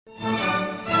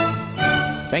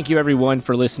Thank you, everyone,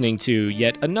 for listening to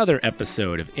yet another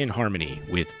episode of In Harmony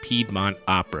with Piedmont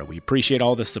Opera. We appreciate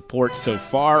all the support so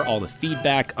far, all the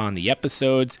feedback on the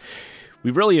episodes.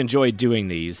 We've really enjoyed doing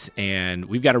these, and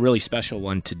we've got a really special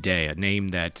one today, a name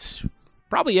that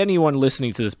probably anyone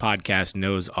listening to this podcast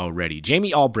knows already.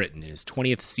 Jamie Allbritten in his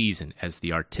 20th season as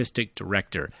the artistic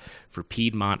director for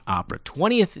Piedmont Opera.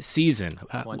 20th season.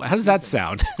 How does that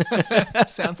sound?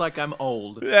 Sounds like I'm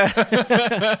old. Do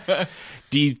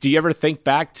you ever think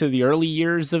back to the early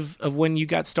years of when you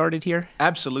got started here?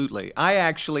 Absolutely.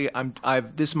 This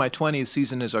is my 20th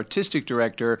season as artistic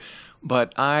director,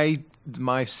 but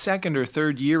my second or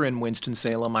third year in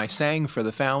Winston-Salem, I sang for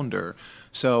the founder.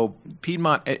 So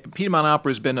Piedmont Opera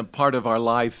has been a part of our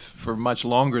life for much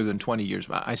longer than 20 years.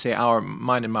 I say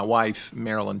mine and my wife,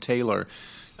 Marilyn Taylor.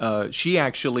 She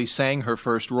actually sang her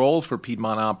first role for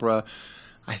Piedmont Opera.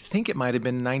 I think it might have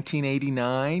been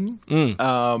 1989.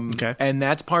 Okay. And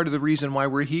that's part of the reason why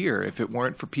we're here. If it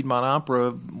weren't for Piedmont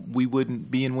Opera, we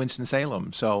wouldn't be in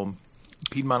Winston-Salem. So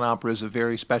Piedmont Opera is a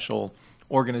very special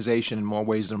organization in more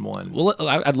ways than one. Well,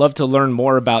 I'd love to learn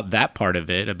more about that part of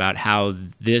it, about how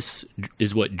this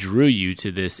is what drew you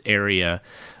to this area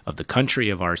of the country,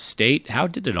 of our state. How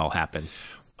did it all happen?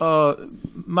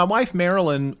 My wife,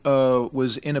 Marilyn,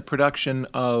 was in a production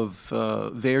of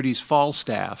Verdi's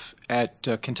Falstaff at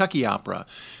Kentucky Opera.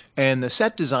 And the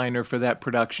set designer for that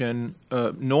production,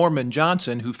 Norman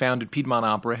Johnson, who founded Piedmont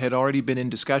Opera, had already been in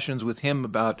discussions with him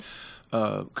about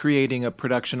creating a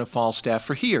production of Falstaff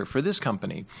for this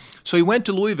company. So he went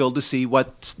to Louisville to see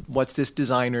what's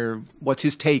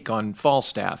his take on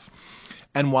Falstaff.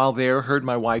 And while there, heard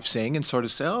my wife sing and sort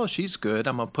of said, oh, she's good.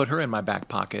 I'm going to put her in my back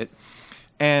pocket.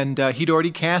 And he'd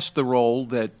already cast the role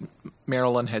that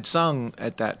Marilyn had sung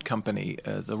at that company.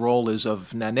 The role is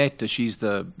of Nanette. She's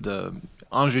the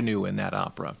ingenue in that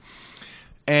opera.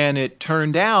 And it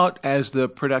turned out, as the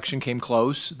production came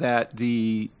close, that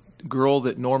the girl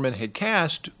that Norman had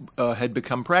cast had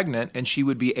become pregnant, and she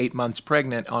would be 8 months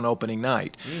pregnant on opening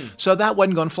night. So that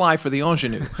wasn't going to fly for the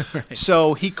ingenue. Right.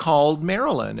 So he called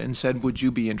Marilyn and said, would you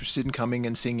be interested in coming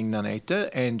and singing Nanette?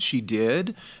 And she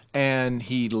did, and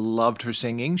he loved her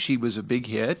singing. She was a big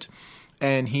hit,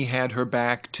 and he had her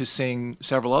back to sing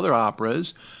several other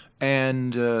operas.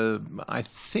 And I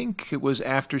think it was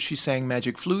after she sang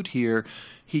Magic Flute here,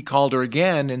 he called her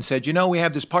again and said, we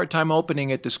have this part-time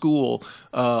opening at the school.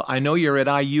 I know you're at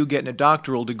IU getting a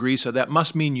doctoral degree, so that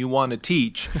must mean you want to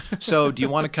teach. So do you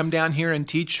want to come down here and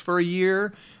teach for a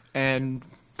year? And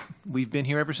we've been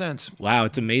here ever since. Wow,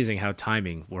 it's amazing how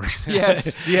timing works.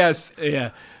 Yes.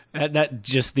 Yeah. That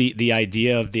just the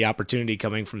idea of the opportunity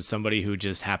coming from somebody who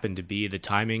just happened to be the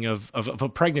timing of a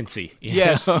pregnancy.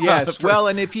 Yes. Well,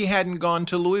 and if he hadn't gone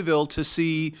to Louisville to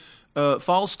see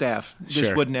Falstaff,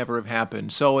 this would never have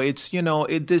happened. So it's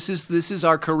this is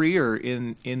our career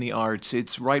in the arts.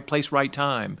 It's right place, right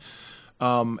time.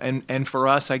 And for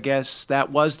us, I guess that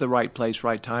was the right place,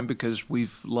 right time, because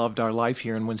we've loved our life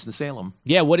here in Winston-Salem.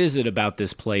 Yeah, what is it about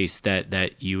this place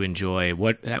that you enjoy?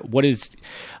 What is?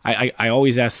 I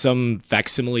always ask some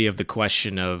facsimile of the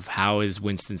question of how is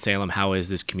Winston-Salem, how has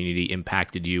this community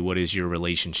impacted you? What is your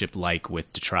relationship like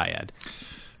with the Triad?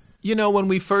 When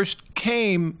we first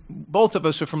came, both of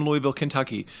us are from Louisville,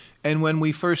 Kentucky. And when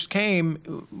we first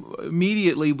came,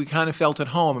 immediately we kind of felt at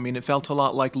home. I mean, it felt a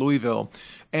lot like Louisville.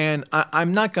 And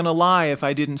I'm not going to lie if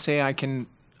I didn't say I can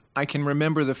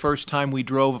remember the first time we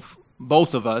drove,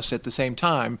 both of us at the same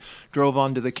time, drove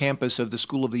onto the campus of the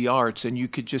School of the Arts, and you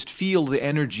could just feel the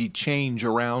energy change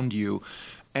around you.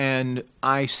 And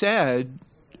I said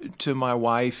to my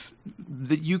wife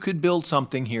that you could build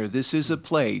something here. This is a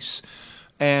place.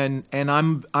 And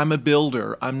I'm a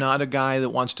builder. I'm not a guy that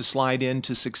wants to slide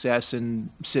into success and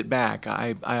sit back.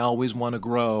 I always want to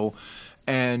grow,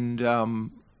 and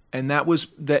that was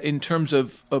that. In terms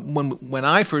of when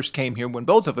I first came here, when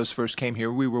both of us first came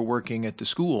here, we were working at the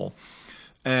school,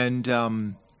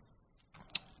 and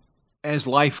as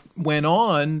life went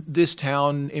on, this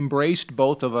town embraced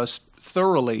both of us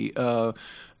thoroughly.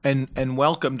 And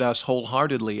welcomed us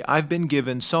wholeheartedly. I've been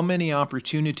given so many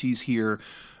opportunities here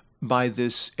by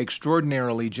this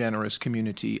extraordinarily generous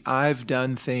community. I've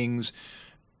done things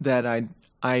that I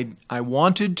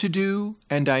wanted to do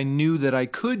and I knew that I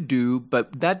could do,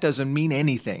 but that doesn't mean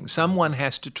anything. Someone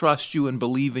has to trust you and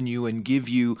believe in you and give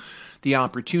you the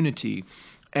opportunity.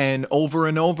 And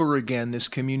over again, this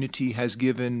community has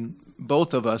given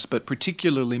both of us, but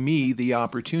particularly me, the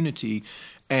opportunity.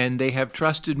 And they have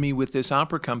trusted me with this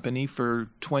opera company for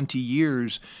 20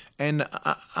 years. And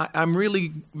I'm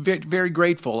really very, very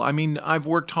grateful. I mean, I've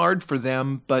worked hard for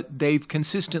them, but they've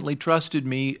consistently trusted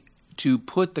me to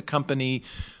put the company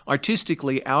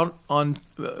artistically out on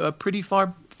a pretty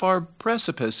far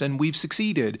precipice, and we've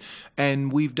succeeded,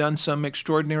 and we've done some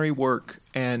extraordinary work,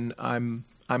 and I'm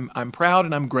proud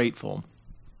and I'm grateful.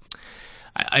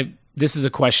 This is a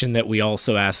question that we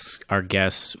also ask our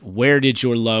guests. Where did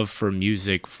your love for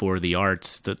music, for the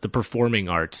arts, the performing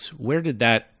arts, where did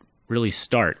that really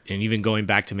start? And even going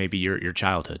back to maybe your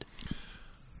childhood.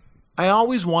 I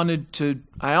always wanted to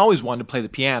play the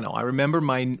piano. I remember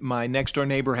my next door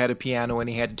neighbor had a piano, and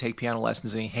he had to take piano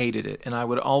lessons, and he hated it. And I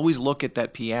would always look at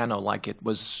that piano like it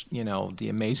was, the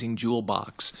amazing jewel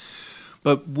box.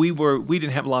 But we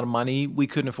didn't have a lot of money. We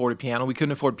couldn't afford a piano. We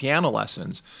couldn't afford piano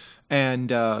lessons. And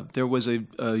there was a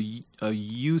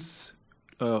youth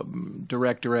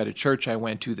director at a church I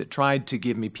went to that tried to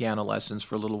give me piano lessons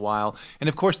for a little while. And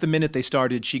of course, the minute they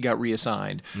started, she got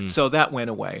reassigned. So that went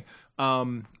away.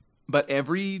 But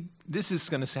this is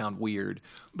going to sound weird,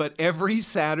 but every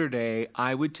Saturday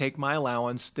I would take my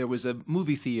allowance. There was a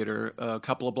movie theater a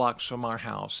couple of blocks from our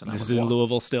house. And this is in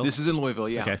Louisville still? This is in Louisville,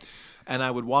 yeah. Okay. And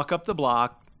I would walk up the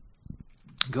block,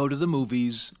 go to the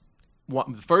movies.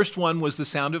 The first one was The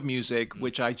Sound of Music,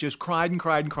 which I just cried and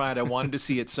cried and cried. I wanted to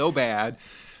see it so bad.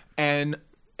 And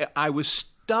I was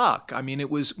stuck. I mean, it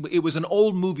was an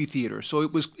old movie theater, so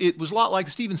it was a lot like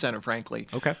the Stevens Center, frankly.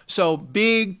 Okay. So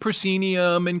big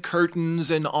proscenium and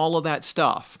curtains and all of that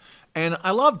stuff. And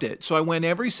I loved it. So I went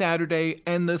every Saturday,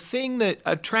 and the thing that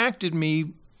attracted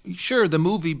me, sure, the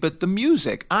movie, but the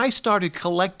music. I started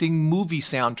collecting movie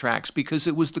soundtracks because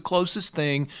it was the closest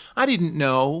thing. I didn't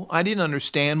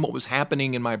understand what was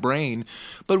happening in my brain,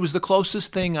 but it was the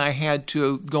closest thing I had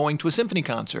to going to a symphony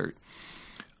concert.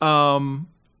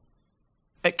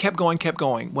 It kept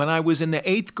going. When I was in the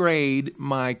 8th grade,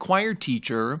 my choir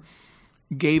teacher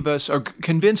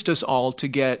convinced us all to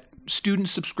get student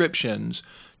subscriptions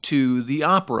to the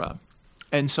opera.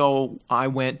 And so I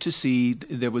went to see,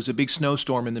 there was a big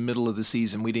snowstorm in the middle of the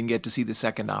season. We didn't get to see the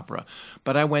second opera.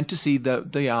 But I went to see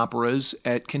the operas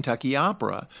at Kentucky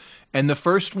Opera. And the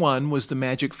first one was The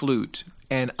Magic Flute.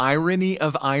 And irony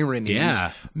of ironies,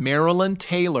 Marilyn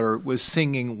Taylor was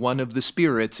singing one of the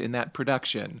spirits in that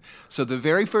production. So the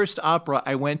very first opera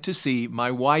I went to see, my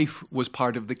wife was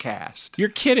part of the cast. You're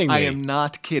kidding me. I am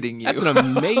not kidding you. That's an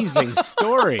amazing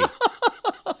story.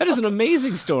 That is an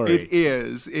amazing story. It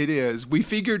is. We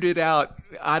figured it out,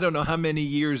 I don't know how many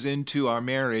years into our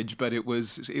marriage, but it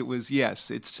was yes,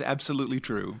 it's absolutely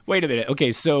true. Wait a minute.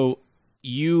 Okay, so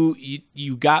you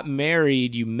got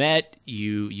married, you met,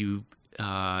 you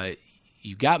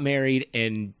got married,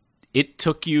 and it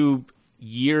took you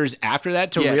years after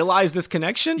that to realize this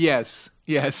connection? Yes.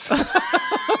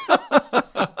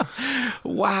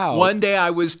 Wow. One day I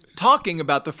was talking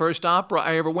about the first opera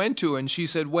I ever went to, and she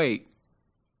said, "Wait,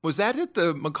 was that at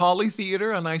the Macaulay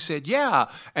Theater?" And I said, "Yeah."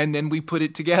 And then we put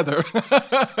it together.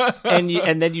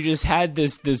 and then you just had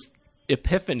this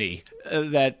epiphany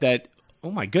that oh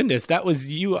my goodness, that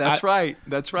was you. That's right.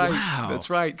 Wow. That's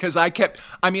right. Because I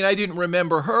didn't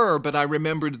remember her, but I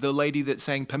remembered the lady that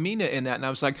sang Pamina in that. And I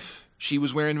was like, she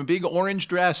was wearing a big orange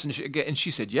dress. And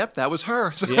she said, "Yep, that was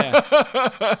her."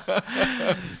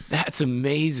 Yeah. That's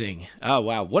amazing. Oh,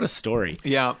 wow. What a story.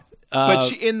 Yeah.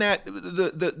 But in that,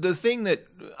 the thing that,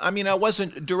 I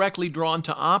wasn't directly drawn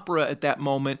to opera at that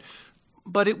moment,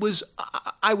 but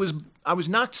I was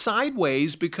knocked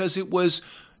sideways because it was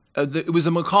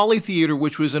the Macaulay Theater,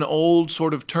 which was an old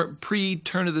sort of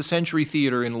pre-turn of the century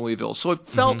theater in Louisville. So it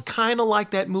felt kind of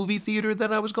like that movie theater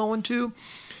that I was going to.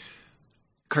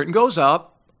 Curtain goes up.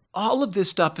 All of this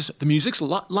stuff the music's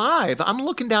live. I'm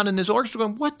looking down in this orchestra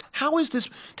going, what? How is this?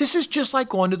 This is just like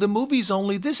going to the movies,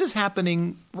 only this is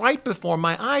happening right before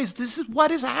my eyes.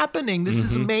 What is happening? This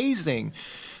is amazing.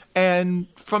 And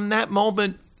from that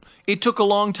moment, it took a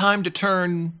long time to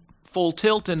turn full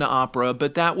tilt into opera,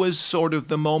 but that was sort of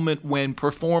the moment when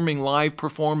performing live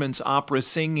performance opera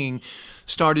singing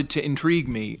started to intrigue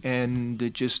me, and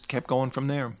it just kept going from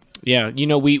there. Yeah,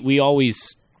 we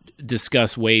always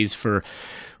discuss ways for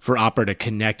opera to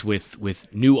connect with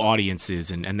new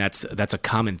audiences, and that's a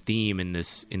common theme in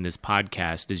this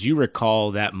podcast. As you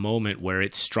recall that moment where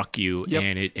it struck you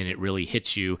and it really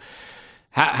hits you,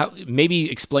 how maybe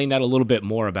explain that a little bit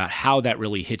more about how that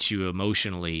really hits you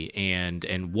emotionally,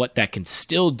 and what that can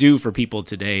still do for people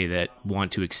today that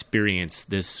want to experience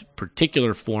this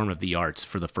particular form of the arts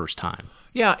for the first time.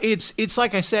 Yeah, it's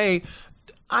like I say,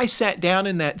 I sat down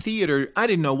in that theater, I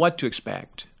didn't know what to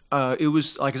expect. It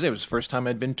was, like I said, it was the first time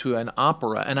I'd been to an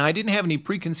opera, and I didn't have any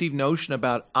preconceived notion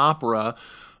about opera.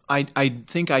 I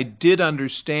think I did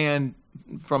understand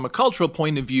from a cultural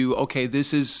point of view, okay,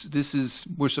 this is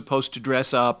we're supposed to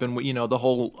dress up, and the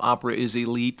whole opera is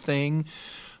elite thing.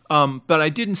 But I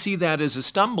didn't see that as a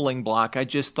stumbling block. I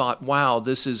just thought, wow,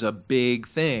 this is a big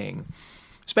thing.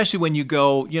 Especially when you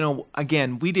go,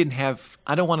 again, we didn't have,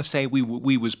 I don't want to say we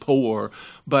was poor,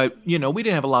 but, we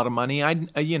didn't have a lot of money.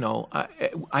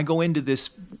 I go into this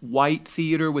white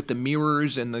theater with the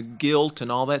mirrors and the gilt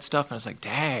and all that stuff, and I was like,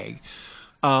 dang.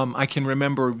 I can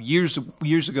remember years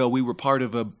ago, we were part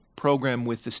of a program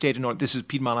with the state of North. This is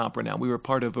Piedmont Opera now. We were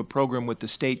part of a program with the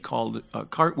state called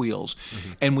Cartwheels,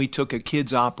 and we took a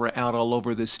kids' opera out all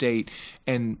over the state,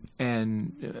 and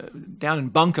down in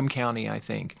Buncombe County, I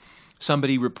think.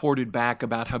 Somebody reported back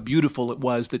about how beautiful it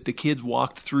was that the kids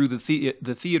walked through the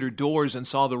theater doors and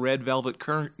saw the red velvet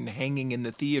curtain hanging in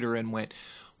the theater and went,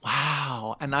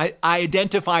 wow. And I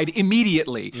identified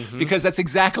immediately because that's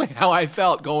exactly how I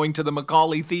felt going to the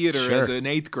Macaulay Theater as an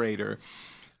 8th grader.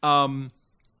 But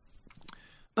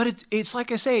it's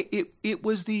like I say, it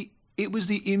was the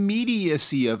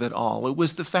immediacy of it all. It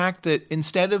was the fact that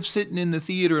instead of sitting in the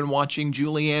theater and watching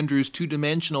Julie Andrews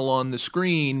two-dimensional on the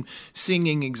screen,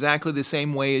 singing exactly the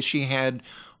same way as she had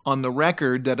on the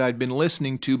record that I'd been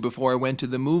listening to before I went to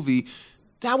the movie,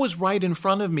 that was right in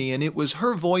front of me, and it was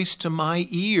her voice to my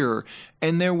ear.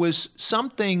 And there was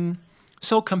something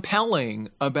so compelling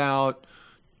about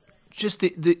just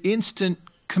the instant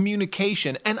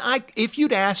communication. And if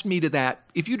you'd asked me that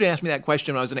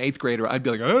question when I was an 8th grader, I'd be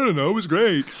like, I don't know, it was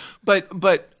great. But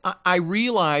I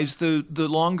realized the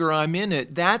longer I'm in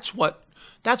it, that's what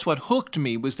hooked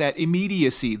me, was that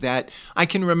immediacy. That I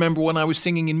can remember when I was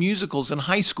singing in musicals in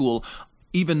high school.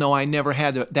 Even though I never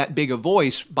had that big a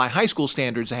voice, by high school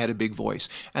standards, I had a big voice.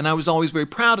 And I was always very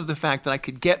proud of the fact that I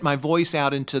could get my voice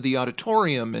out into the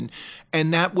auditorium.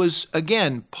 And that was,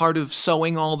 again, part of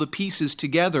sewing all the pieces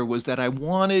together, was that I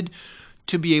wanted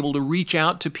to be able to reach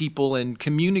out to people and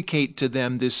communicate to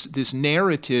them this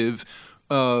narrative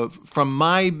from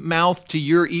my mouth to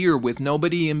your ear with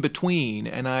nobody in between.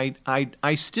 And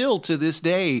I still, to this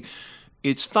day,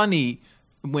 it's funny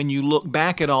when you look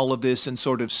back at all of this and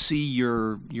sort of see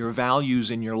your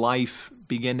values in your life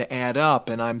begin to add up.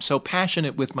 And I'm so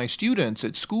passionate with my students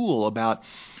at school about,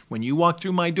 when you walk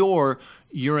through my door,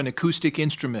 you're an acoustic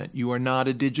instrument. You are not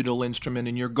a digital instrument,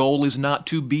 and your goal is not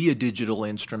to be a digital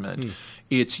instrument.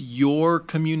 It's your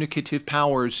communicative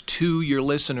powers to your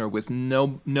listener with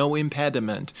no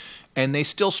impediment. And they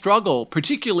still struggle,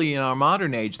 particularly in our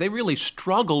modern age. They really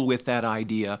struggle with that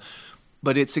idea.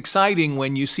 But it's exciting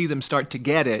when you see them start to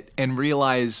get it and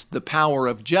realize the power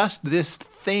of just this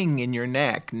thing in your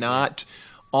neck, not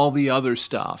all the other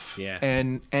stuff. Yeah.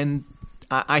 And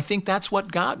I think that's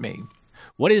what got me.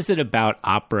 What is it about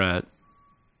opera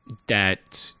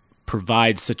that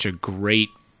provides such a great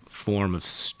form of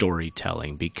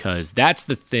storytelling? Because that's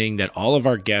the thing that all of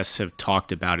our guests have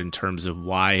talked about in terms of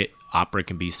why opera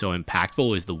can be so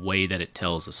impactful, is the way that it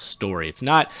tells a story. It's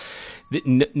not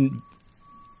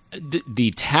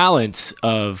the talents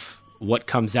of what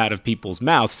comes out of people's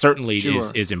mouths certainly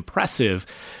is impressive,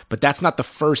 but that's not the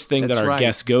first thing that our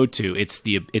guests go to. It's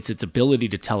its ability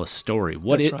to tell a story.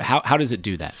 How does it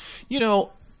do that?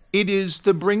 It is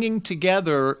the bringing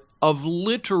together of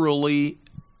literally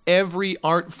every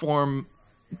art form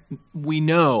we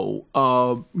know,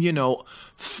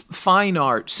 fine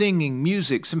art, singing,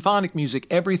 music, symphonic music,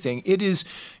 everything. It is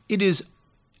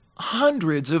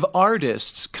hundreds of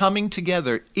artists coming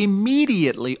together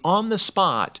immediately on the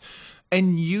spot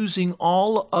and using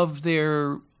all of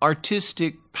their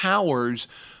artistic powers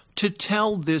to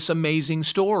tell this amazing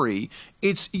story.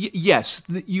 It's, yes,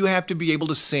 you have to be able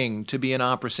to sing to be an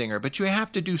opera singer, but you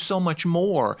have to do so much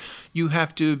more. You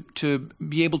have to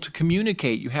be able to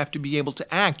communicate. You have to be able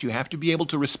to act. You have to be able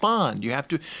to respond. You have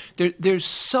to,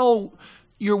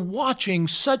 you're watching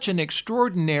such an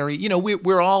extraordinary,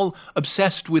 we're all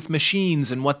obsessed with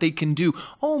machines and what they can do.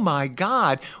 Oh my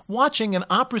God, watching an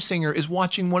opera singer is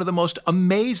watching one of the most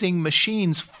amazing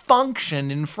machines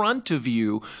function in front of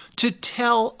you to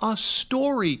tell a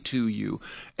story to you.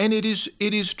 And it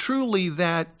is truly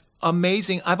that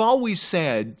amazing. I've always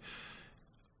said,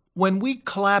 when we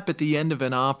clap at the end of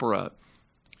an opera,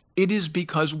 it is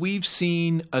because we've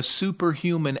seen a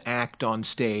superhuman act on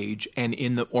stage and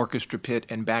in the orchestra pit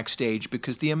and backstage,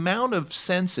 because the amount of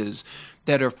senses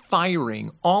that are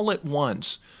firing all at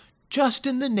once, just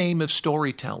in the name of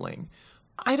storytelling,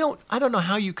 I don't know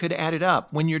how you could add it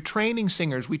up. When you're training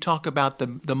singers, we talk about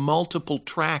the multiple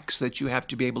tracks that you have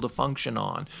to be able to function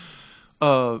on.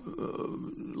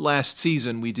 Last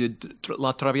season we did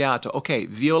La Traviata. Okay,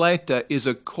 Violetta is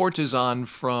a courtesan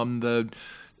from the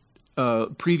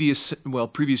previous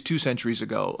 2 centuries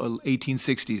ago,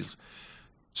 1860s.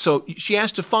 So she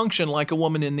has to function like a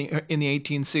woman in the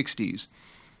 1860s.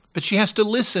 But she has to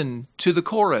listen to the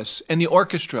chorus and the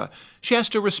orchestra. She has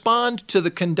to respond to the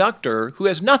conductor, who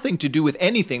has nothing to do with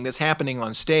anything that's happening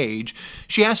on stage.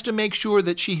 She has to make sure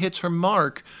that she hits her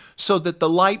mark so that the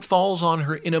light falls on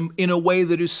her in a way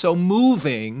that is so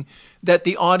moving that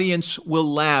the audience will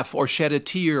laugh or shed a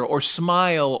tear or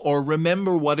smile or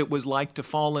remember what it was like to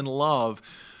fall in love.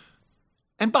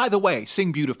 And by the way,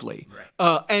 sing beautifully,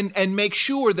 right. And make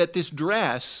sure that this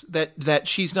dress that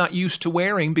she's not used to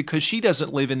wearing because she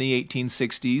doesn't live in the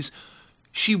 1860s,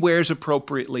 she wears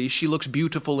appropriately. She looks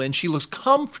beautiful in. She looks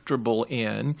comfortable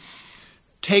in.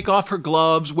 Take off her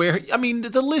gloves.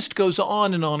 The list goes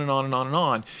on and on and on and on and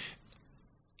on.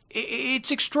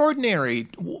 It's extraordinary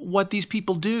what these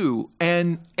people do,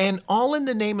 and all in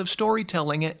the name of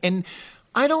storytelling. And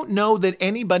I don't know that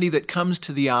anybody that comes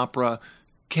to the opera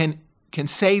can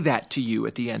say that to you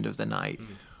at the end of the night.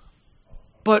 Mm.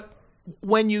 But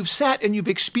when you've sat and you've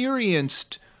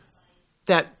experienced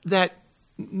that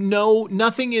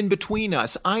nothing in between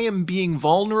us, I am being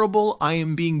vulnerable, I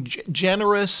am being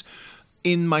generous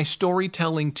in my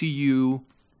storytelling to you,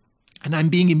 and I'm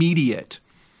being immediate.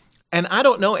 And I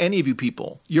don't know any of you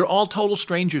people. You're all total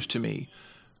strangers to me.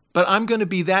 But I'm going to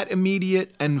be that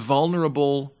immediate and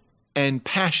vulnerable and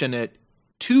passionate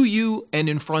to you and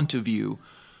in front of you.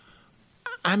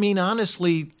 I mean,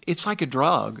 honestly, it's like a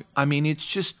drug. I mean, it's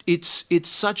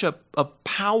such a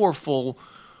powerful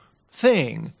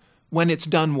thing when it's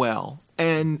done well.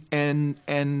 And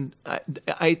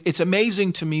it's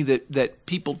amazing to me that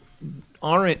people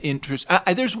aren't interested.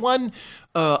 There's one.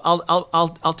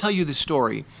 I'll tell you the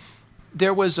story.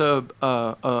 There was a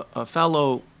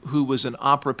fellow who was an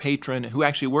opera patron who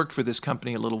actually worked for this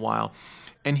company a little while,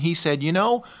 and he said,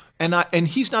 and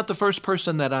he's not the first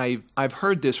person that I've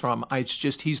heard this from. It's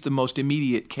just he's the most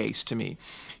immediate case to me.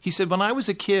 He said, when I was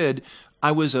a kid,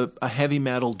 I was a heavy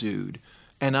metal dude,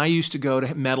 and I used to go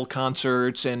to metal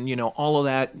concerts and all of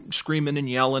that, screaming and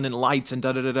yelling and lights and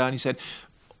da-da-da-da. And he said,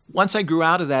 once I grew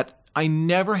out of that, I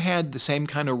never had the same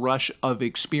kind of rush of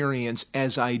experience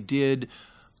as I did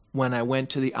when I went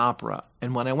to the opera.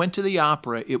 And when I went to the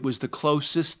opera, it was the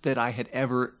closest that I had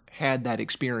ever had that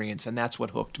experience, and that's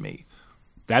what hooked me.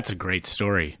 That's a great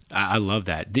story. I love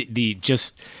that.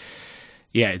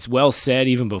 It's well said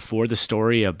even before the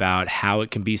story about how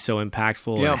it can be so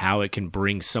impactful and how it can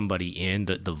bring somebody in,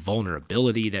 the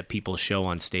vulnerability that people show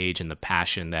on stage and the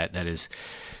passion that is,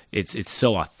 it's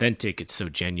so authentic, it's so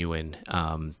genuine.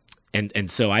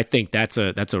 And so I think that's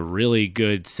a really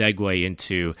good segue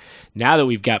into, now that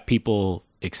we've got people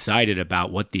excited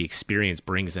about what the experience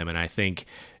brings them, and I think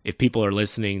if people are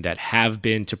listening that have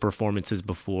been to performances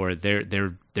before,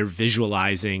 they're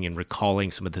visualizing and recalling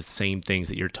some of the same things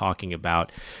that you're talking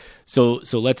about. So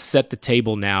let's set the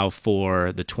table now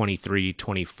for the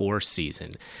 23-24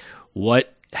 season.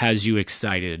 What has you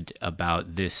excited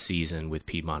about this season with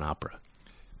Piedmont Opera?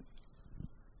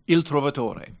 Il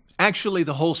Trovatore. Actually,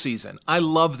 the whole season. I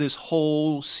love this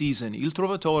whole season. Il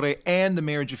Trovatore and The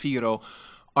Marriage of Figaro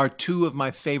are two of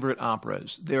my favorite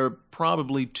operas. They're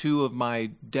probably two of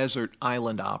my desert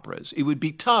island operas. It would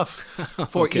be tough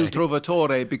for Il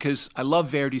Trovatore because I love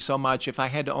Verdi so much. If I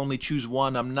had to only choose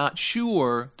one, I'm not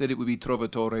sure that it would be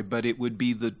Trovatore, but it would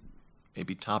be the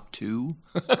maybe top two.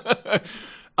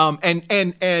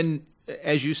 And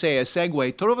as you say, a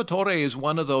segue, Trovatore is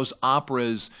one of those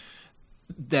operas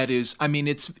that is,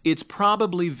 it's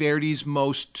probably Verdi's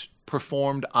most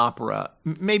performed opera.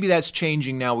 Maybe that's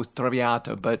changing now with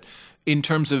Traviata, but in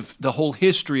terms of the whole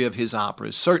history of his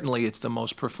operas, certainly it's the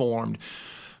most performed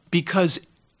because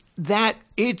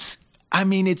it's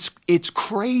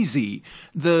crazy.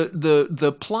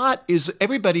 The plot is,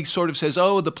 everybody sort of says,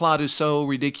 oh, the plot is so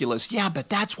ridiculous. Yeah, but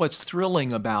that's what's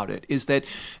thrilling about it, is that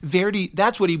Verdi,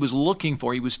 that's what he was looking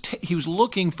for. He was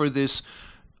looking for this,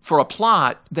 for a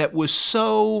plot that was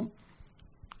so,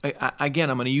 again,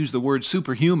 I'm going to use the word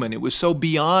superhuman. It was so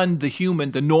beyond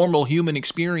the normal human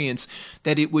experience,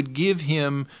 that it would give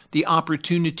him the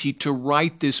opportunity to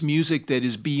write this music that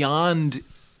is beyond,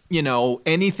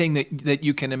 anything that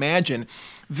you can imagine.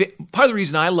 Part of the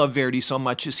reason I love Verdi so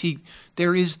much is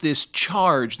there's this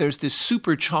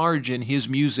supercharge in his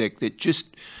music that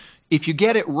just, if you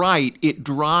get it right, it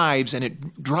drives and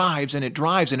it drives and it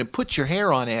drives and it puts your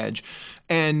hair on edge.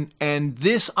 And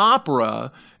this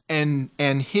opera and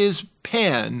his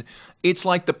pen, it's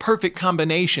like the perfect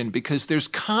combination because there's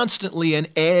constantly an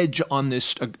edge on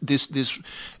this.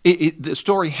 The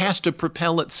story has to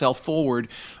propel itself forward,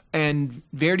 and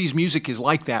Verdi's music is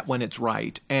like that when it's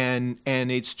right. And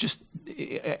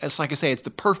it's like I say, it's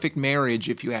the perfect marriage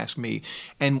if you ask me.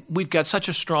 And we've got such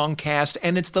a strong cast,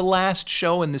 and it's the last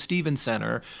show in the Stevens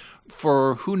Center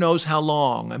for who knows how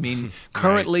long. I mean,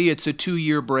 currently it's a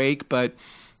 2-year break, but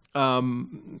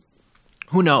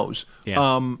who knows?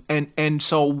 Yeah. And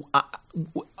so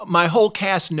my whole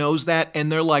cast knows that,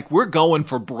 and they're like, we're going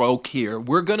for broke here.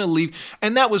 We're going to leave.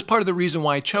 And that was part of the reason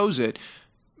why I chose it.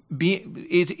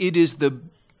 It is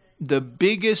the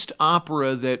biggest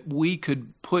opera that we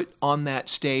could put on that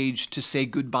stage to say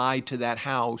goodbye to that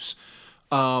house.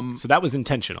 So that was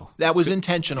intentional. That was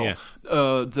intentional. Yeah.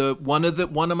 One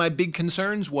of my big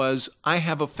concerns was I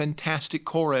have a fantastic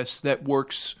chorus that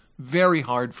works very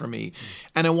hard for me,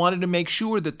 and I wanted to make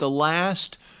sure that the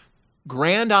last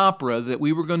grand opera that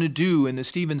we were going to do in the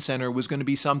Stevens Center was going to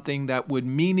be something that would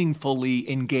meaningfully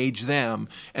engage them.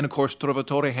 And of course,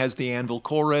 Trovatore has the Anvil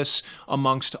chorus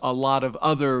amongst a lot of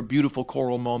other beautiful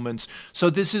choral moments. So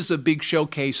this is a big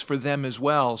showcase for them as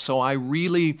well. So I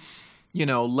really,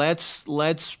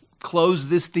 let's close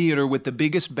this theater with the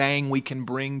biggest bang we can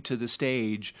bring to the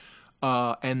stage.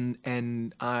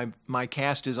 And my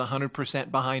cast is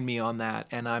 100% behind me on that,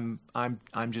 and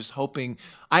I'm just hoping.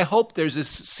 I hope there's a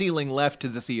ceiling left to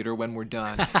the theater when we're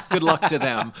done. Good luck to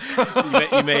them.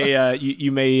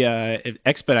 you may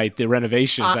expedite the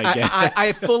renovations. I guess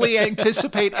I fully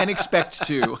anticipate and expect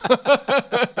to.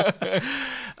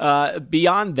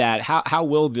 Beyond that, how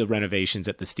will the renovations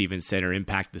at the Stevens Center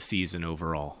impact the season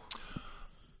overall?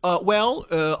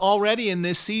 Already in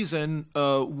this season,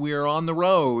 we're on the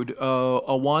road.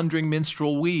 A Wandering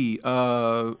Minstrel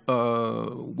will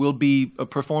be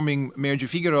performing Mère de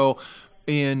Figaro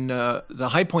in the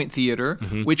High Point Theater,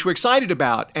 which we're excited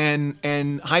about,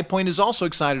 and High Point is also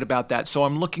excited about that. So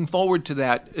I'm looking forward to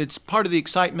that. It's part of the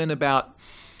excitement about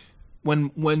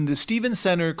when the Stevens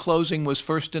Center closing was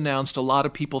first announced. A lot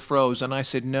of people froze, and I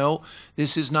said, no,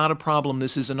 this is not a problem.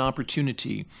 This is an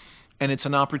opportunity. And it's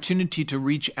an opportunity to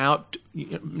reach out.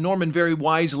 Norman very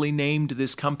wisely named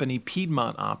this company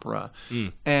Piedmont Opera.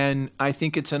 And I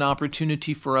think it's an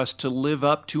opportunity for us to live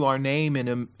up to our name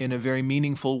in a very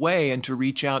meaningful way, and to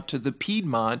reach out to the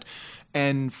Piedmont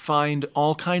and find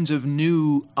all kinds of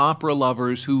new opera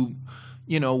lovers who,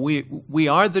 we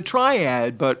are the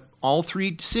triad, but all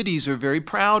 3 cities are very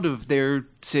proud of their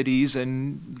cities,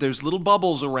 and there's little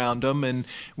bubbles around them, and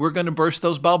we're going to burst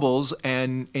those bubbles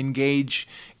and engage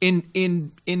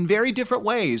in very different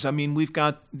ways. I mean, we've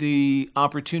got the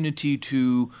opportunity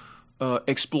to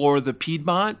explore the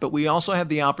Piedmont, but we also have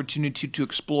the opportunity to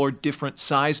explore different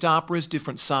sized operas,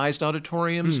 different sized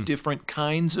auditoriums, different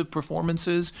kinds of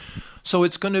performances. So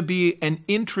it's going to be an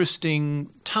interesting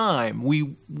time.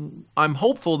 I'm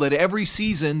hopeful that every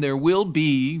season there will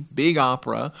be big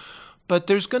opera, but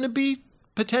there's going to be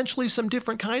potentially some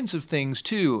different kinds of things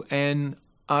too. And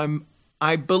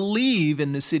I believe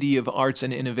in the city of arts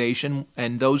and innovation,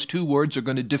 and those 2 words are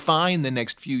going to define the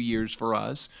next few years for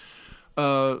us.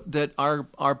 That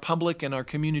our public and our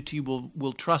community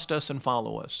will trust us and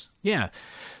follow us. Yeah.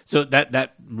 So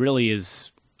that really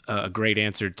is a great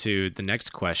answer to the next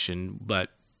question. But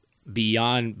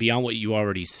beyond what you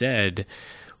already said,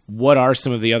 what are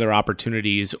some of the other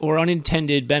opportunities or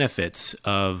unintended benefits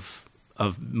of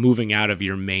moving out of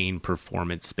your main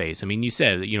performance space? I mean, you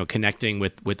said, connecting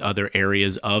with other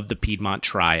areas of the Piedmont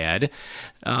Triad,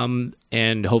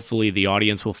 and hopefully the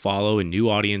audience will follow and new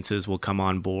audiences will come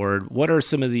on board. What are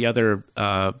some of the other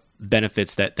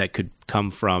benefits that could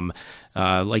come from,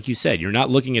 like you said, you're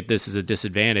not looking at this as a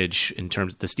disadvantage in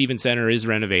terms of the Stevens Center is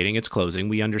renovating, it's closing.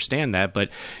 We understand that, but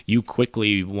you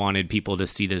quickly wanted people to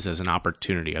see this as an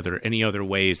opportunity. Are there any other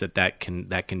ways that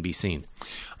can be seen?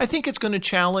 I think it's going to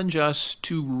challenge us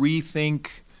to rethink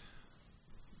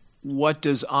what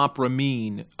does opera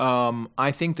mean.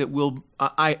 I think that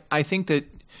I think that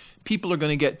people are going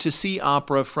to get to see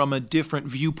opera from a different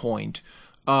viewpoint.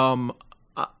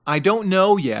 I don't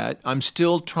know yet. I'm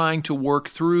still trying to work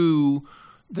through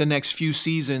the next few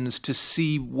seasons to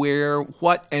see where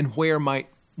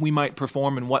we might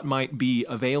perform and what might be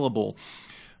available.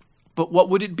 But what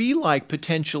would it be like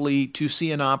potentially to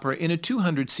see an opera in a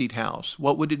 200-seat house?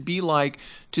 What would it be like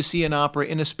to see an opera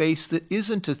in a space that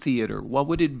isn't a theater? What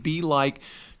would it be like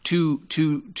to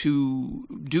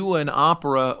do an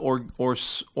opera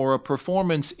or a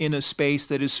performance in a space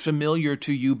that is familiar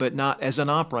to you but not as an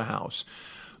opera house?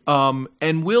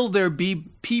 And will there be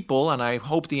people, and I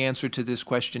hope the answer to this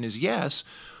question is yes,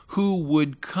 who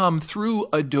would come through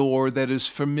a door that is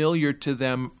familiar to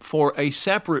them for a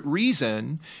separate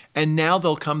reason, and now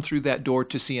they'll come through that door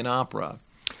to see an opera?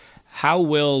 How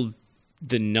will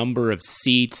the number of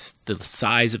seats, the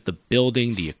size of the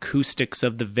building, the acoustics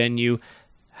of the venue,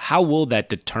 how will that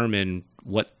determine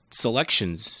what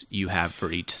selections you have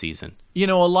for each season? A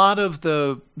lot of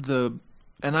the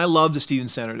and I love the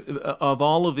Stevens Center. Of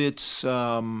all of its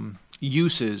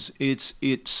uses,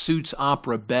 it suits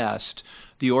opera best.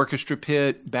 The orchestra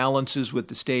pit balances with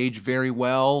the stage very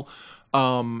well.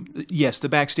 Yes, the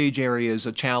backstage area is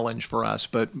a challenge for us,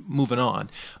 but moving on.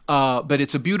 But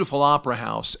it's a beautiful opera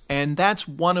house, and that's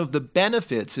one of the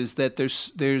benefits, is that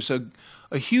there's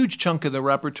a huge chunk of the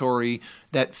repertory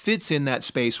that fits in that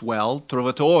space well.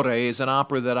 Trovatore is an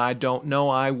opera that I don't know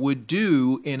I would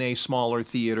do in a smaller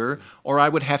theater, or I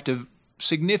would have to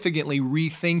significantly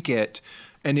rethink it,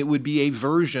 and it would be a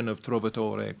version of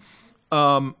Trovatore.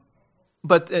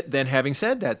 But then having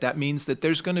said that, that means that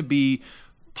there's going to be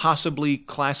possibly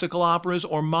classical operas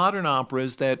or modern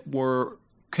operas that were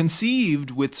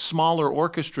conceived with smaller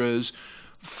orchestras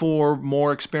for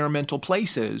more experimental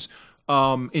places.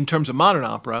 In terms of modern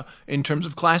opera, in terms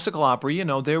of classical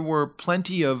opera, there were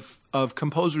plenty of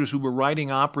composers who were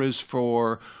writing operas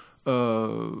for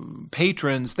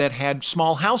patrons that had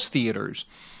small house theaters.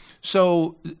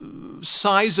 So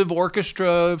size of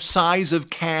orchestra, size of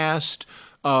cast,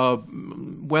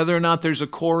 whether or not there's a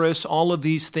chorus, all of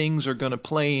these things are going to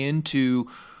play into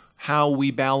how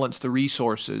we balance the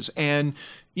resources. And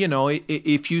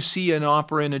if you see an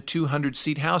opera in a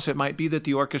 200-seat house, it might be that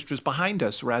the orchestra's behind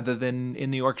us rather than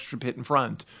in the orchestra pit in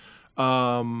front.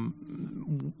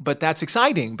 But that's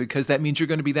exciting because that means you're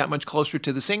going to be that much closer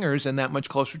to the singers and that much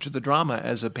closer to the drama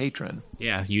as a patron.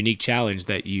 Yeah, unique challenge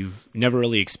that you've never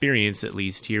really experienced, at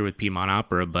least here with Piedmont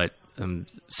Opera, but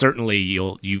certainly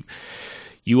you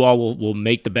all will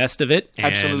make the best of it. And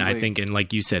Absolutely. I think, and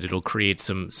like you said, it'll create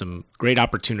some great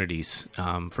opportunities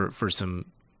for some,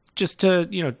 just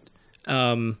to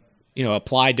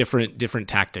apply different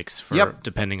tactics for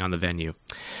depending on the venue.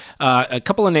 A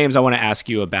couple of names I want to ask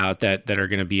you about that are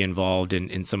going to be involved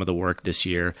in some of the work this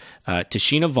year: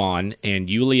 Tashina Vaughn and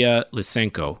Yulia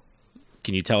Lysenko.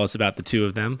 Can you tell us about the two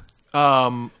of them?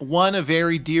 One a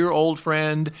very dear old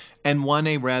friend, and one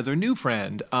a rather new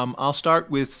friend. I'll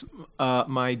start with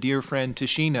my dear friend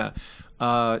Tashina.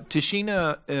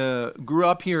 Tashina grew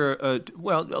up here,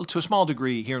 to a small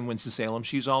degree here in Winston-Salem.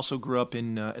 She's also grew up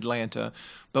in Atlanta,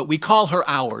 but we call her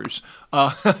ours.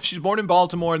 She's born in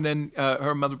Baltimore, and then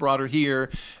her mother brought her here.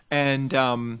 And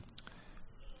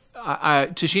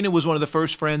Tashina was one of the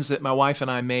first friends that my wife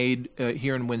and I made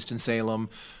here in Winston-Salem.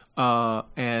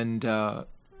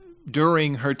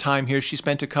 During her time here, she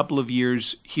spent a couple of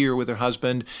years here with her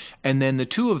husband, and then the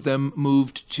two of them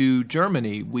moved to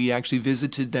Germany. We actually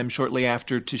visited them shortly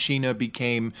after Tashina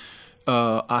became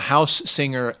a house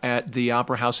singer at the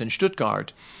Opera House in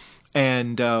Stuttgart.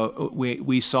 And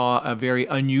we saw a very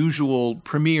unusual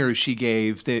premiere she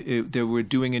gave. They were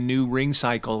doing a new ring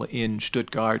cycle in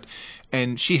Stuttgart,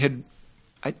 and she had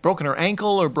broken her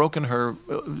ankle or broken her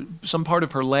some part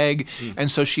of her leg,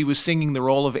 and so she was singing the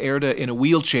role of Erda in a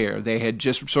wheelchair. They had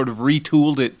just sort of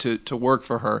retooled it to work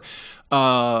for her.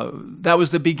 That was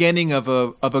the beginning of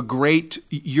a great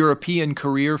European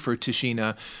career for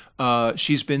Tashina.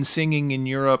 She's been singing in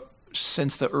Europe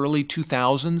since the early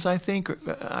 2000s, I think.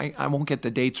 I won't get the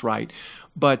dates right,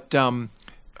 but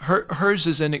hers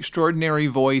is an extraordinary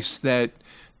voice that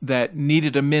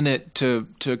needed a minute to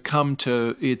come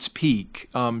to its peak.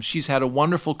 She's had a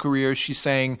wonderful career. She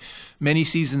sang many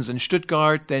seasons in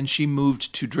Stuttgart, then she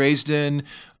moved to Dresden,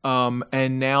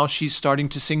 and now she's starting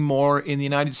to sing more in the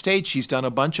United States. She's done a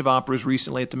bunch of operas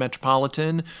recently at the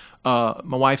Metropolitan. My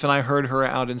wife and I heard her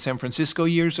out in San Francisco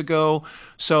years ago.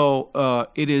 So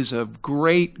it is a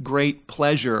great, great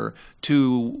pleasure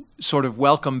to sort of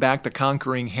welcome back the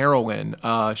conquering heroine.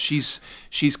 She's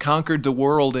conquered the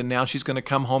world, and now she's going to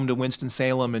come home to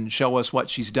Winston-Salem and show us what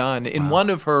she's done in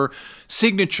one of her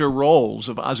signature roles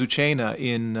of Azucena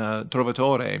in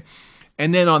Trovatore.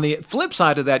 And then on the flip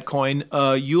side of that coin,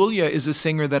 Yulia is a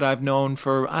singer that I've known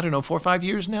for, 4 or 5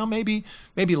 years now, maybe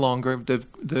longer.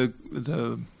 The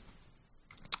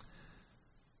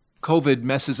COVID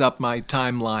messes up my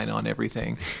timeline on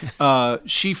everything.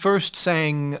 She first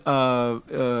sang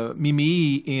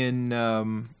Mimi in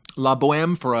La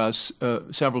Bohème for us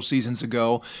several seasons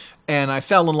ago, and I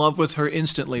fell in love with her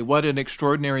instantly. What an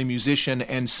extraordinary musician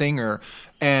and singer.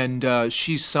 And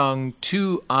she's sung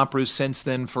 2 operas since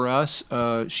then for us.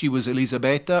 She was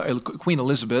Queen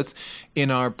Elizabeth, in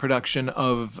our production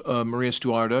of Maria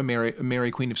Stuarda,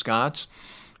 Mary Queen of Scots.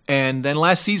 And then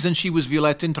last season she was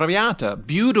Violetta in Traviata,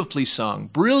 beautifully sung,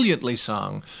 brilliantly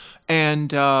sung. And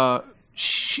Traviata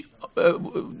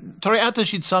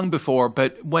she'd sung before,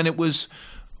 but when it was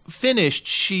finished,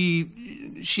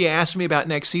 she asked me about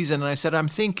next season, and I said, I'm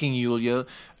thinking, Yulia,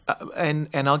 and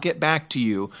I'll get back to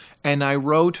you. And I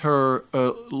wrote her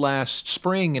last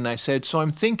spring, and I said, so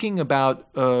I'm thinking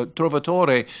about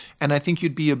Trovatore, and I think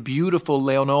you'd be a beautiful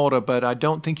Leonora, but I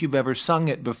don't think you've ever sung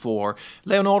it before.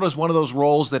 Leonora is one of those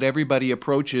roles that everybody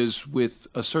approaches with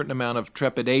a certain amount of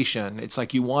trepidation. It's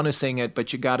like you want to sing it,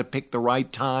 but you got to pick the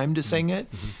right time to sing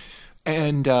it. Mm-hmm.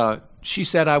 And she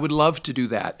said, I would love to do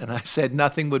that. And I said,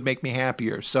 nothing would make me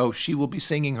happier. So she will be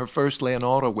singing her first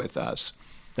Leonora with us.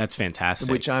 That's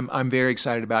fantastic. Which I'm very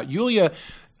excited about. Yulia,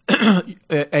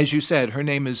 as you said, her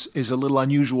name is a little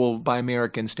unusual by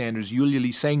American standards. Yulia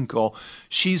Lysenko.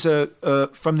 She's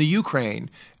from the Ukraine,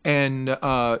 and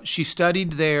she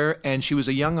studied there, and she was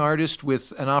a young artist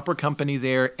with an opera company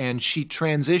there, and she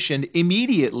transitioned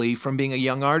immediately from being a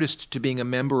young artist to being a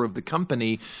member of the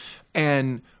company,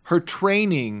 and her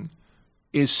training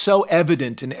is so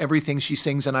evident in everything she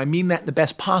sings, and I mean that in the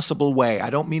best possible way. I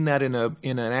don't mean that in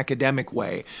an academic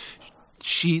way.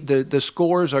 The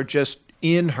scores are just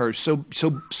in her so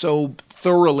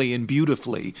thoroughly and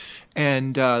beautifully,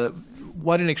 and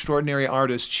what an extraordinary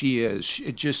artist she is.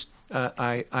 It just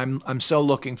I'm so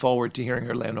looking forward to hearing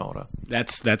her Leonora.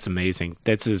 That's amazing.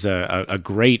 This is a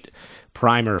great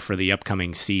primer for the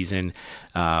upcoming season.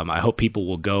 I hope people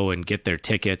will go and get their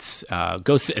tickets.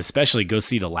 Especially go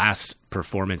see the last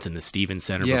performance in the Stevens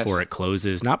Center before it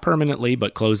closes, not permanently,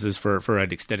 but closes for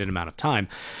an extended amount of time.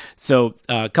 So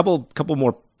a couple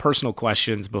more personal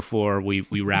questions before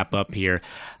we wrap up here.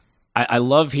 I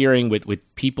love hearing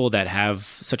with people that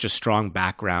have such a strong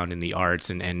background in the arts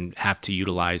and have to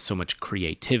utilize so much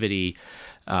creativity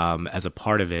as a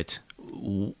part of it.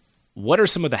 What are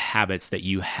some of the habits that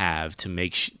you have to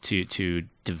make to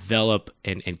develop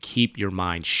and keep your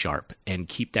mind sharp and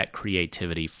keep that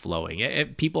creativity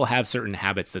flowing? People have certain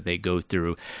habits that they go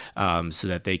through so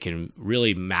that they can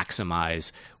really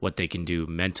maximize what they can do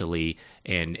mentally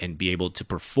and be able to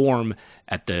perform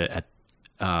at the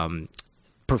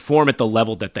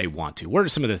level that they want to. What are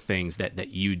some of the things that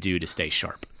you do to stay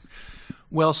sharp?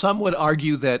 Well, some would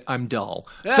argue that I'm dull.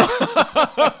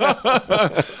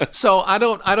 So I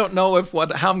don't know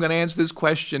how I'm going to answer this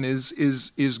question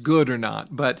is good or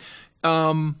not. But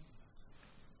I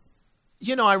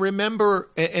remember,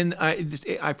 and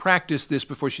I practiced this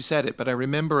before she said it, but I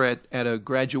remember at a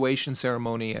graduation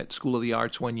ceremony at School of the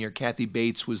Arts one year, Kathy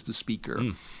Bates was the speaker,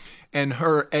 and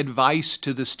her advice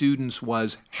to the students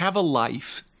was, have a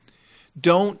life.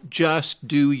 Don't just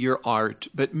do your art,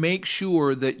 but make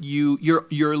sure that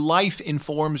your life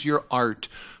informs your art.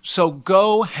 So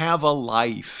go have a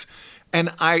life.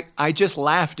 And I just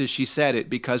laughed as she said it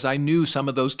because I knew some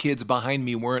of those kids behind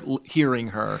me weren't hearing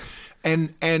her.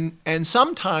 And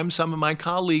sometimes some of my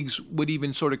colleagues would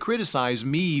even sort of criticize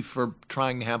me for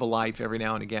trying to have a life every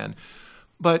now and again.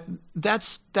 But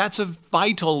that's a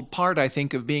vital part, I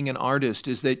think, of being an artist,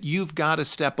 is that you've got to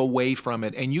step away from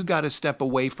it, and you got to step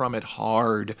away from it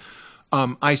hard.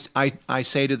 I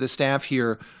say to the staff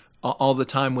here all the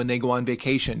time when they go on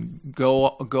vacation,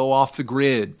 go off the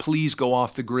grid. Please go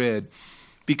off the grid,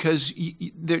 because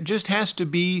there just has to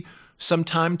be some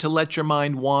time to let your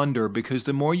mind wander. Because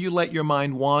the more you let your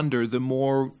mind wander, the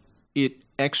more you're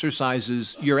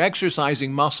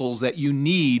exercising muscles that you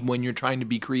need when you're trying to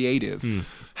be creative.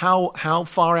 How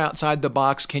far outside the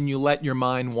box can you let your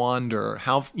mind wander?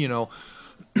 How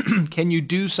can you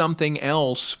do something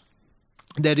else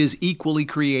that is equally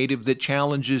creative, that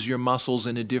challenges your muscles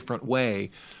in a different way?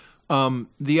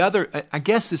 The other, I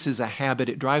guess this is a habit.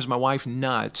 It drives my wife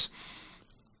nuts.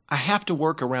 I have to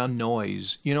work around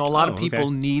noise. A lot of people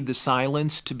need the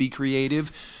silence to be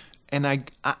creative. And I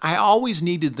always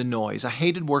needed the noise. I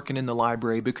hated working in the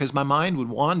library because my mind would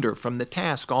wander from the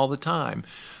task all the time.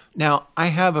 Now, I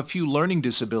have a few learning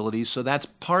disabilities, so that's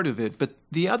part of it. But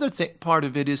the other part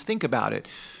of it is, think about it.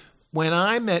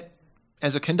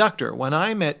 As a conductor, when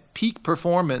I'm at peak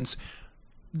performance,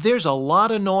 there's a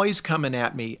lot of noise coming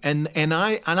at me. And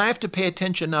I have to pay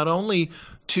attention not only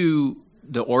to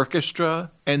the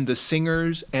orchestra and the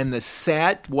singers and the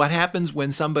set, what happens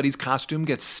when somebody's costume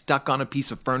gets stuck on a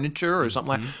piece of furniture or something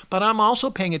like that. But I'm also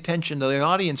paying attention to the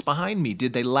audience behind me.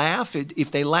 Did they laugh?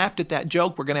 If they laughed at that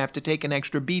joke, we're going to have to take an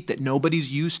extra beat that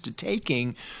nobody's used to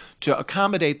taking to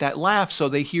accommodate that laugh so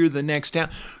they hear the next down.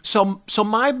 So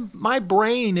my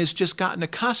brain has just gotten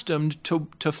accustomed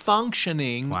to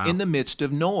functioning in the midst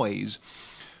of noise.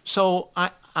 So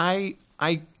I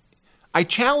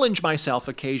challenge myself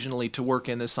occasionally to work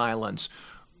in the silence,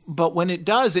 but when it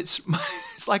does, it's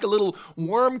like a little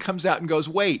worm comes out and goes,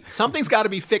 wait, something's got to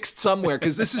be fixed somewhere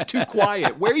because this is too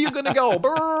quiet. Where are you going to go?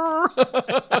 Brrr.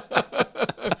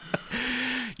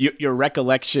 Your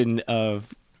recollection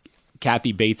of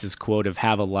Kathy Bates's quote of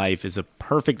 "Have a life" is a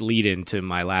perfect lead-in to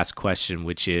my last question,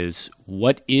 which is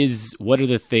what are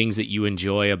the things that you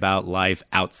enjoy about life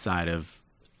outside of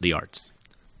the arts?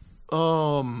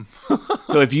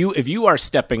 So if you are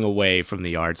stepping away from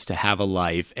the arts to have a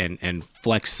life and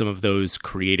flex some of those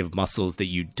creative muscles that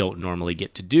you don't normally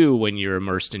get to do when you're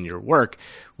immersed in your work,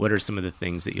 what are some of the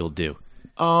things that you'll do?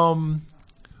 I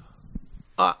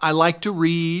like to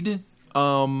read.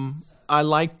 I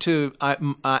like to.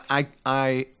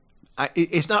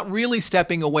 It's not really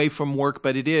stepping away from work,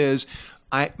 but it is.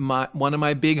 One of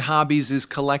my big hobbies is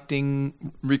collecting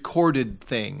recorded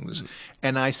things.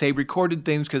 And I say recorded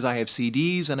things because I have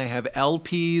CDs and I have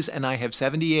LPs and I have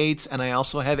 78s and I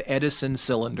also have Edison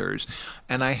cylinders.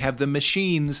 And I have the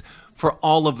machines for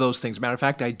all of those things. Matter of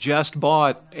fact, I just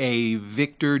bought a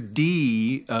Victor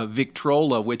D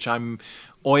Victrola, which I'm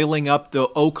oiling up the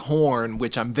oak horn,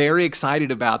 which I'm very excited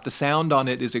about. The sound on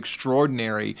it is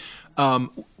extraordinary.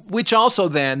 Which also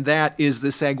then, that is the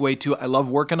segue to, I love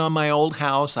working on my old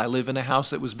house. I live in a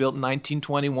house that was built in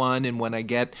 1921, and when I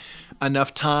get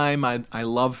enough time, I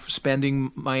love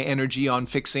spending my energy on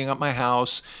fixing up my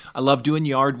house. I love doing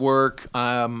yard work.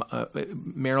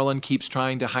 Marilyn keeps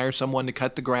trying to hire someone to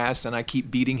cut the grass, and I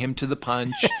keep beating him to the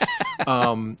punch.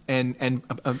 And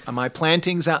my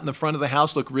plantings out in the front of the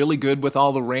house look really good with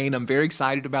all the rain. I'm very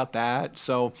excited about that.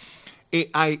 So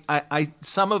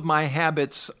some of my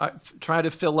habits try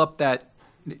to fill up that,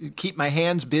 keep my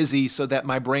hands busy so that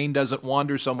my brain doesn't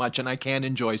wander so much and I can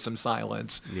enjoy some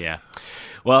silence. Yeah.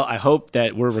 Well, I hope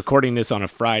that we're recording this on a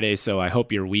Friday, so I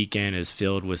hope your weekend is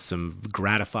filled with some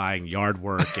gratifying yard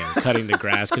work and cutting the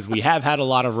grass, because we have had a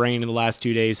lot of rain in the last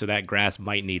 2 days, so that grass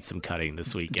might need some cutting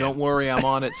this weekend. Don't worry, I'm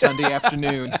on it Sunday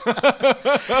afternoon.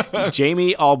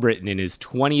 Jamie Allbritten, in his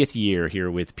 20th year here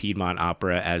with Piedmont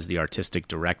Opera as the artistic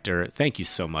director, thank you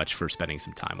so much for spending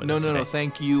some time with us today. No,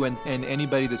 thank you, and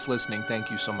anybody that's listening,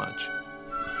 thank you so much.